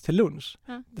serverades till lunch,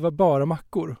 det var bara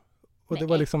mackor. Och det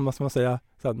var liksom, vad ska man säga,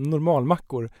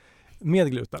 normalmackor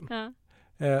med gluten.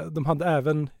 De hade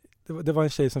även, det var en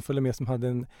tjej som följde med som hade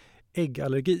en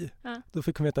äggallergi. Då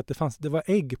fick hon veta att det var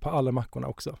ägg på alla mackorna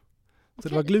också. Så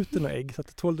det var gluten och ägg. Så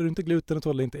att tålde du inte gluten och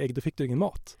tålde inte ägg, då fick du ingen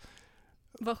mat.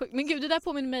 Vad sjukt. Men gud, det där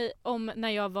påminner mig om när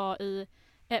jag var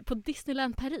på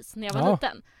Disneyland Paris när jag var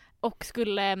liten. Och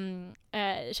skulle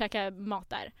käka mat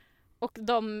där. Och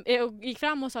de gick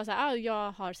fram och sa så här,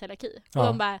 jag har celiaki. Och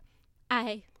de bara,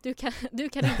 nej, du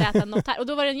kan inte äta något här. Och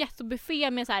då var det en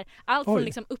jättebuffé med så här, allt från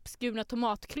liksom uppskurna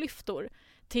tomatklyftor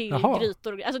till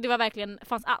grytor. Alltså det var verkligen,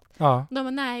 fanns allt. Ja. De bara,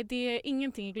 nej, det är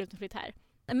ingenting glutenfritt här.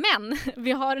 Men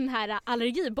vi har den här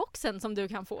allergiboxen som du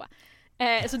kan få.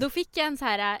 Så då fick jag en så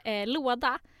här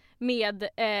låda med,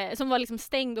 som var liksom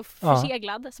stängd och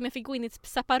förseglad, som jag fick gå in i ett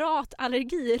separat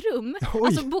allergirum. Oj.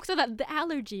 Alltså bokstavligt the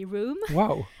allergy room.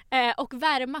 Wow. Och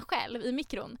värma själv i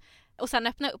mikron. Och sen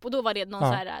öppna upp, och då var det någon så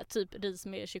här typ ris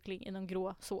med kyckling i någon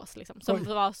grå sås liksom, som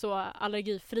var så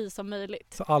allergifri som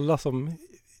möjligt. Så alla som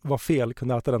var fel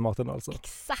kunde äta den maten alltså?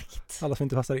 Exakt. Alla som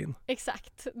inte passar in.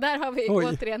 Exakt. Där har vi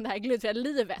återigen det här glutenfria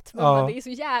livet. Men det är så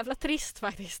jävla trist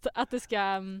faktiskt att det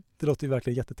ska... Det låter ju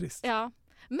verkligen jättetrist. Ja.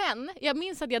 Men jag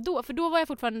minns att jag då var jag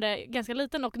fortfarande ganska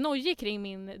liten och nojig kring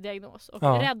min diagnos och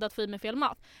rädd att få i mig fel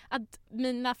mat. Att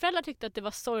mina föräldrar tyckte att det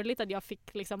var sorgligt att jag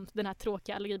fick liksom den här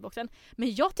tråkiga allergiboxen.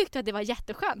 Men jag tyckte att det var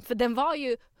jätteskönt, för den var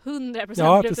ju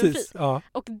 100% glutenfri. Ja.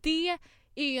 Och det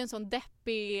är ju en sån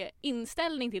deppig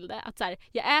inställning till det. Att så här,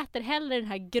 jag äter hellre den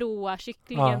här gråa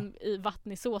kycklingen i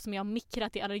vattnig sås som jag har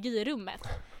mikrat i allergirummet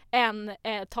än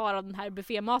tar av den här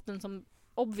buffématen som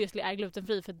obviously är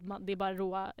glutenfri, för det är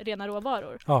bara rena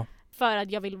råvaror. Ja. För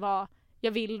att jag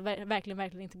vill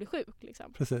verkligen inte bli sjuk.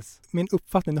 Liksom. Precis. Min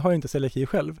uppfattning, det har jag inte celiaki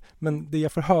själv, men det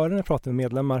jag får höra när jag pratar med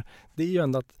medlemmar, det är ju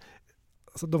ändå att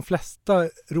alltså, de flesta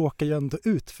råkar ju ändå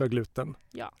ut för gluten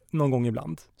någon gång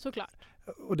ibland. Såklart.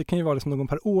 Och det kan ju vara liksom någon gång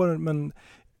per år, men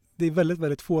det är väldigt,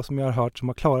 väldigt få som jag har hört som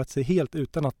har klarat sig helt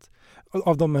utan att,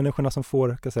 av de människorna som får,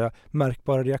 kan jag säga,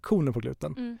 märkbara reaktioner på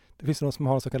gluten. Mm. Det finns någon som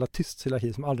har en så kallad tyst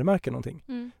celiaki som aldrig märker någonting.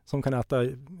 Mm. Som kan äta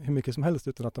hur mycket som helst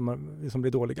utan att de liksom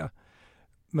blir dåliga.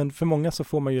 Men för många så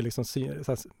får man ju liksom så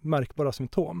här, märkbara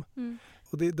symptom. Mm.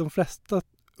 Och de flesta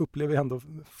upplever ändå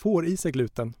får i sig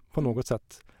gluten på något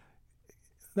sätt.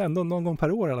 Ändå någon gång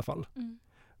per år i alla fall. Mm.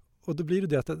 Och då blir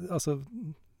det att alltså,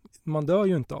 man dör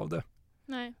ju inte av det.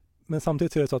 Nej. Men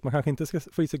samtidigt är det så att man kanske inte ska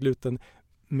få i sig gluten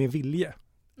med vilje.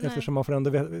 Nej. Eftersom man får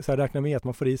ändå så här, räkna med att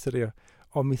man får i sig det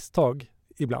av misstag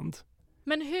ibland.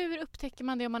 Men hur upptäcker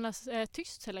man det om man har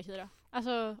tyst celiaki då?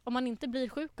 Alltså om man inte blir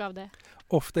sjuk av det?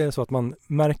 Ofta är det så att man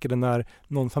märker det när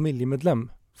någon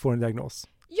familjemedlem får en diagnos.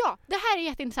 Ja, det här är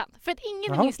jätteintressant. För att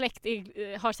ingen i min släkt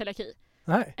har celiaki.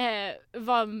 Nej.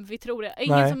 Vad vi tror det.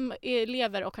 Ingen som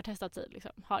lever och har testat sig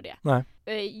liksom, har det. Nej.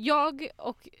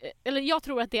 Jag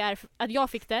tror att det är att jag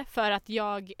fick det för att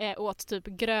jag åt typ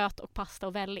gröt och pasta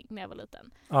och välling när jag var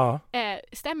liten. Ja.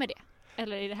 Stämmer det?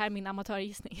 Eller är det här min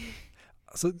amatörgissning?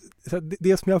 Alltså,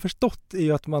 det som jag har förstått är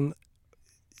ju att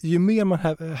ju mer man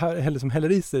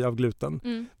häller i sig av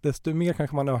gluten, desto mer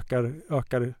kanske man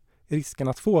ökar risken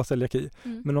att få celiaki.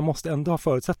 Men man måste ändå ha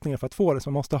förutsättningar för att få det. Så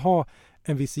man måste ha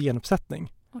en viss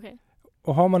genuppsättning. Okay.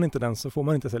 Och har man inte den så får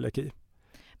man inte celiaki.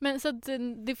 Men så att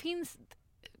det finns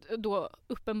då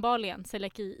uppenbarligen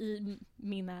celiaki i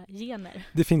mina gener?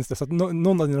 Det finns det. Så att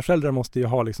någon av dina föräldrar måste ju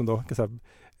ha liksom då, kan säga,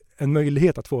 en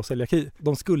möjlighet att få celiaki.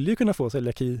 De skulle ju kunna få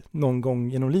celiaki någon gång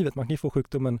genom livet. Man kan ju få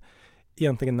sjukdomen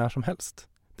egentligen när som helst.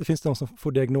 Det finns de som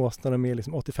får diagnos när de är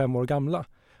liksom 85 år gamla.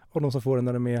 Och de som får den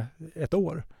när de är 1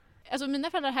 år. Alltså mina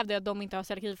föräldrar hävdade att de inte har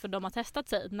celiaki för de har testat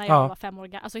sig när jag var 5 år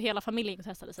gammal. Alltså hela familjen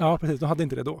testade sig. Ja, precis. De hade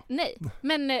inte det då. Nej,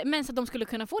 men så att de skulle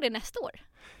kunna få det nästa år.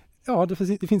 Ja, det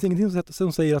finns ingenting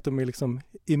som säger att de är liksom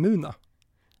immuna.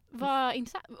 Vad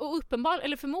intressant. Och uppenbarligen,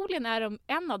 eller förmodligen är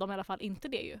en av dem i alla fall inte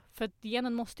det ju. För att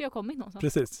genen måste ju ha kommit någonstans.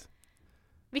 Precis.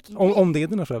 Om det är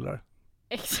dina föräldrar.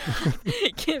 Exakt.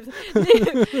 Gud.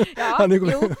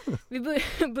 Vi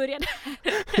började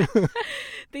här.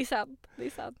 Det är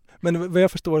sant. Men vad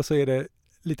jag förstår så är det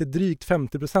lite drygt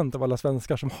 50% av alla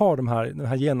svenskar som har den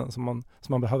här genen som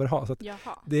man behöver ha. Så att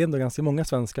det är ändå ganska många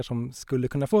svenskar som skulle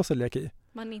kunna få celiaki.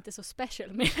 Man är inte så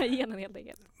special med den här genen helt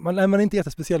enkelt. Man är inte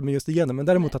jättespeciell med just genen, men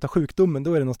däremot att ha sjukdomen,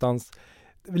 då är det någonstans,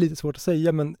 det är lite svårt att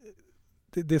säga, men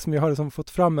det som jag har liksom fått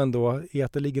fram ändå är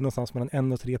att det ligger någonstans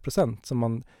mellan 1 och 3% som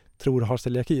man tror har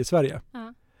celiaki i Sverige.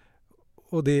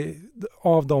 Och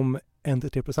av de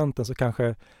 1-3% så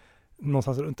kanske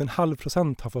någonstans runt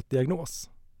 0,5% har fått diagnos.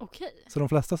 Okej. Så de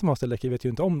flesta som har celiaki vet ju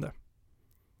inte om det.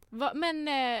 Men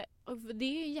det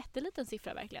är ju en jätteliten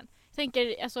siffra verkligen. Jag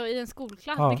tänker alltså i en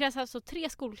skolklass, det krävs alltså 3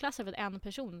 skolklasser för att en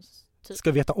person typ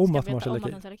ska veta om att man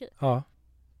har celiaki. Ja.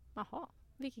 Jaha,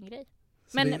 vilken grej.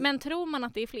 Men tror man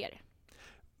att det är fler?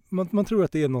 Man tror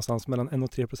att det är någonstans mellan 1 och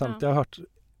 3%. Ja. Jag har hört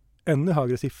ännu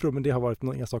högre siffror, men det har varit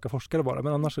några enstaka forskare bara.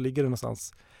 Men annars så ligger det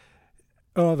någonstans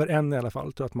över 1 i alla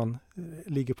fall, tror jag att man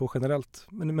ligger på generellt.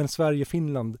 Men Sverige och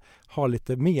Finland har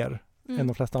lite mer än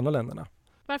de flesta andra länderna.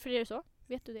 Varför är det så?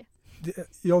 Vet du det?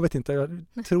 Jag vet inte.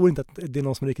 Jag tror inte att det är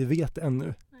någon som riktigt vet ännu.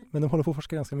 Nej. Men de håller på att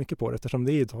forska ganska mycket på det eftersom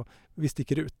det är så vi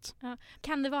sticker ut. Ja.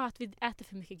 Kan det vara att vi äter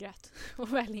för mycket gröt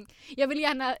och välling? Jag vill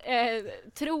gärna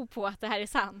tro på att det här är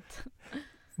sant.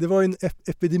 Det var en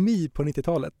epidemi på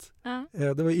 90-talet. Ja.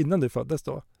 Det var innan du föddes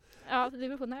då. Ja, det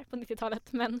var på när på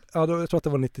 90-talet. Men... Ja, jag tror att det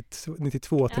var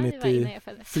 92 till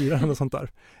 94 eller sånt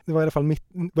där. Det var i alla fall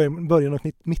början och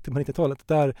mitten på 90-talet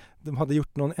där de hade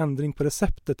gjort någon ändring på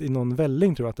receptet i någon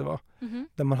välling tror jag att det var. Mm-hmm.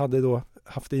 Där man hade då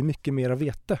haft i mycket mera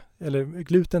vete eller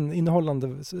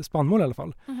gluteninnehållande spannmål i alla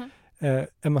fall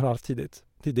än man hade haft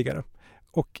tidigare.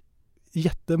 Och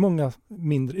jättemånga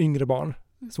yngre barn,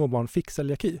 små barn fick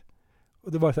celiaki.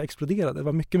 Och det var så exploderade, det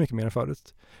var mycket, mycket mer än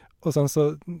förut. Och sen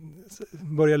så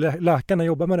började läkarna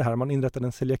jobba med det här. Man inrättade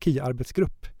en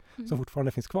celiaki-arbetsgrupp som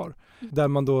fortfarande finns kvar. Där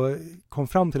man då kom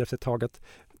fram till efter ett tag att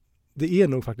det är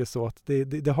nog faktiskt så att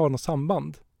det har något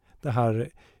samband, det här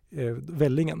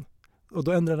vällingen. Och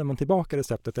då ändrade man tillbaka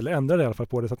receptet, eller ändrade i alla fall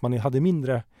på det så att man hade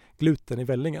mindre gluten i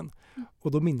vällingen.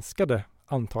 Och då minskade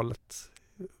antalet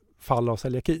fall av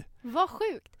celiaki. Vad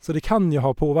sjukt! Så det kan ju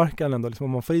ha påverkan ändå. Liksom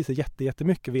om man får i sig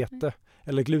jättemycket vete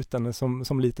eller gluten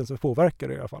som liten så påverkar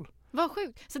det i alla fall. Vad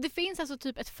sjukt! Så det finns alltså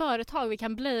typ ett företag vi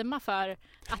kan blamea för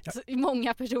att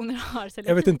många personer har celiaki?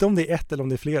 Jag vet inte om det är ett eller om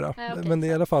det är flera. Okay, men det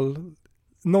är i alla fall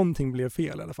någonting blev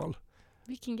fel i alla fall.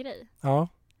 Vilken grej. Ja.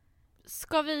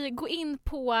 Ska vi gå in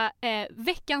på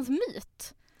veckans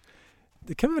myt?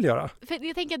 Det kan vi väl göra. För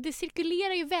jag tänker att det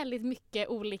cirkulerar ju väldigt mycket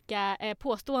olika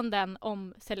påståenden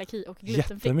om celiaki och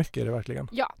glutenfritt. Jättemycket är det verkligen.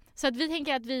 Ja, så att vi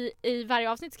tänker att vi i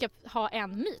varje avsnitt ska ha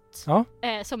en myt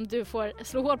som du får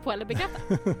slå hål på eller bekräfta.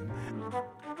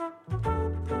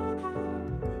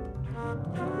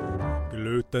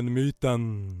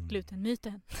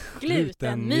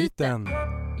 Glutenmyten.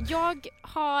 Jag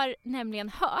har nämligen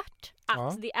hört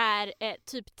att det är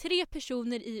typ 3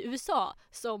 personer i USA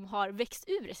som har växt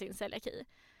ur sin celiaki.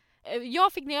 När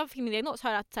jag fick min diagnos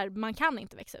hörde att så här, man kan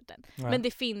inte växa ut den. Nej. Men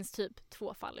det finns typ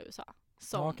 2 fall i USA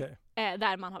som,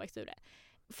 där man har växt ur det.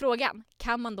 Frågan,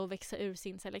 kan man då växa ur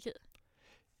sin celiaki?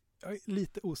 Jag är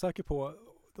lite osäker på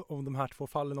om de här 2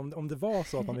 fallen, om det var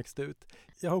så att man växte ut.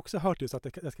 Jag har också hört just att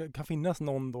det kan finnas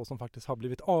någon då som faktiskt har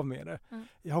blivit av med det.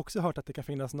 Jag har också hört att det kan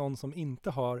finnas någon som inte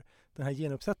har den här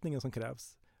genuppsättningen som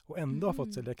krävs och ändå har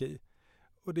fått celiaki.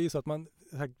 Och det är ju så att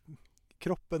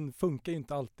kroppen funkar ju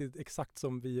inte alltid exakt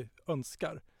som vi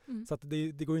önskar. Så att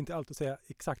det går ju inte alltid att säga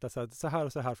exakt att så här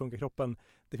och så här funkar kroppen.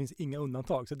 Det finns inga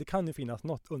undantag. Så det kan ju finnas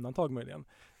något undantag möjligen.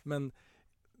 Men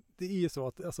det är ju så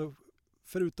att alltså,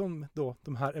 förutom då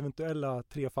de här eventuella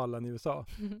 3 fallen i USA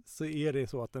så är det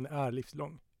så att den är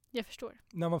livslång. Jag förstår.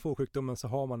 När man får sjukdomen så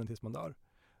har man den tills man dör.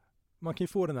 Man kan ju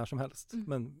få den när som helst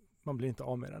men man blir inte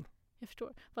av med den. Jag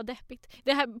förstår. Vad deppigt.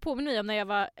 Det här påminner mig om när jag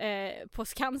var på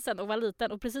Skansen och var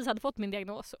liten och precis hade fått min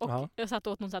diagnos. Och jag satt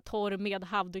åt någon så här torr med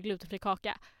havd och glutenfri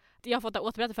kaka. Jag har fått det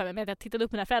återberättat för mig men jag tittade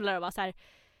upp mina föräldrar och var så här: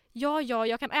 ja,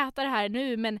 jag kan äta det här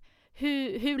nu men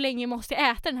hur länge måste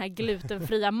jag äta den här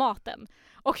glutenfria maten?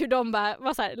 Och hur de bara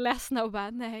var så här ledsna och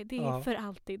bara nej, det är för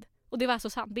alltid. Och det var så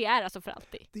sant. Det är alltså för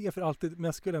alltid. Det är för alltid, men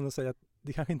jag skulle ändå säga att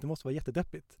det kanske inte måste vara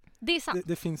jättedeppigt. Det är sant.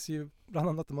 Det finns ju bland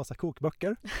annat en massa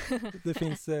kokböcker. Det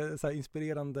finns så här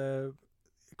inspirerande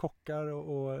kockar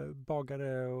och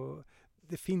bagare och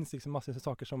det finns liksom massor av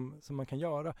saker som man kan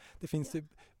göra. Det finns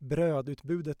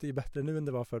brödutbudet är bättre nu än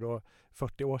det var för då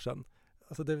 40 år sedan.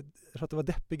 Alltså jag tror att det var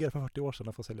deppigare för 40 år sedan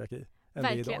att få celiaki än det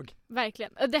är idag.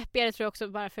 Verkligen. Och deppigare tror jag också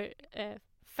bara för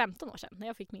 15 år sedan när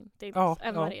jag fick min diagnos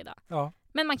än vad det är idag. Ja.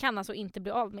 Men man kan alltså inte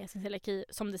bli av med sin celiaki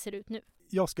som det ser ut nu.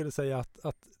 Jag skulle säga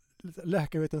att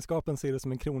läkarvetenskapen ser det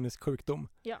som en kronisk sjukdom.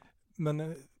 Ja.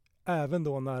 Men även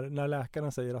då när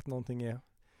läkarna säger att någonting är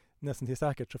nästan till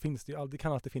säkert så finns det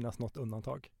kan alltid finnas något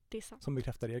undantag. Det är sant. Som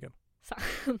bekräftar regeln. Sant.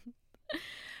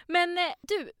 Men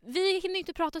du, vi hinner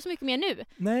inte prata så mycket mer nu.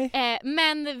 Nej.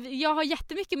 Men jag har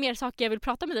jättemycket mer saker jag vill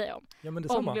prata med dig om. Ja, men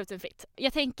om glutenfritt.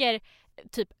 Jag tänker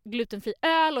typ glutenfri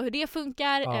öl och hur det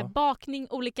funkar, bakning,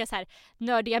 olika så här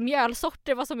nördiga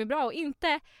mjölsorter, vad som är bra och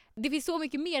inte. Det finns så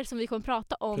mycket mer som vi kommer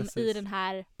prata om i den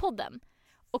här podden.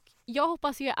 Och jag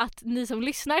hoppas ju att ni som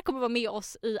lyssnar kommer vara med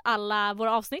oss i alla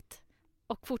våra avsnitt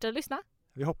och fortsätta lyssna.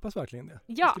 Vi hoppas verkligen det.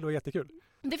 Ja. Det skulle vara jättekul.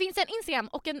 Det finns en Instagram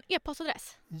och en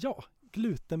e-postadress. Ja,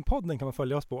 Glutenpodden kan man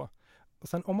följa oss på. Och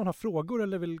sen om man har frågor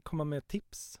eller vill komma med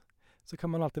tips så kan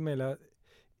man alltid mejla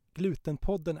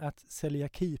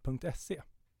glutenpodden@celiaki.se.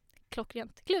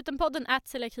 Klockrent.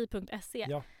 Glutenpodden@celiaki.se.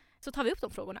 Ja. Så tar vi upp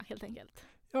de frågorna helt enkelt.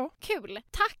 Ja. Kul.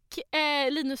 Tack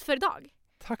Linus för idag.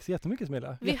 Tack så jättemycket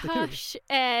Smilla. Vi hörs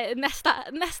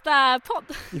nästa podd.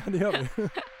 Ja, det gör vi.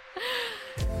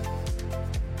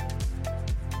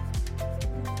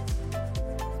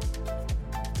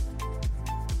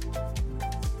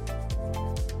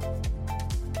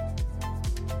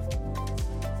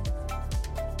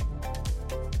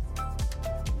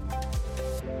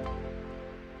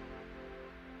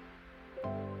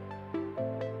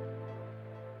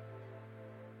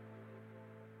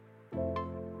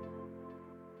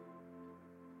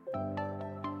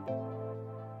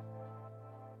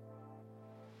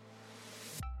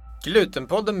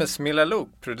 Glutenpodden med Smilla Luuk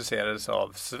producerades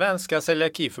av Svenska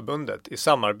Celiakiförbundet i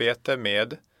samarbete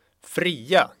med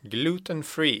Fria, Gluten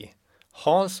Free,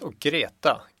 Hans och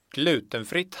Greta,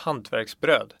 glutenfritt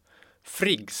hantverksbröd,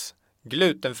 Friggs,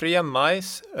 glutenfria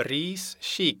majs, ris,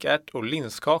 kikärt och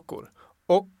linskakor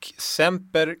och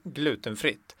Semper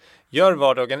glutenfritt. Gör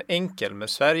vardagen enkel med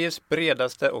Sveriges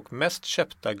bredaste och mest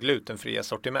köpta glutenfria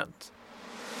sortiment.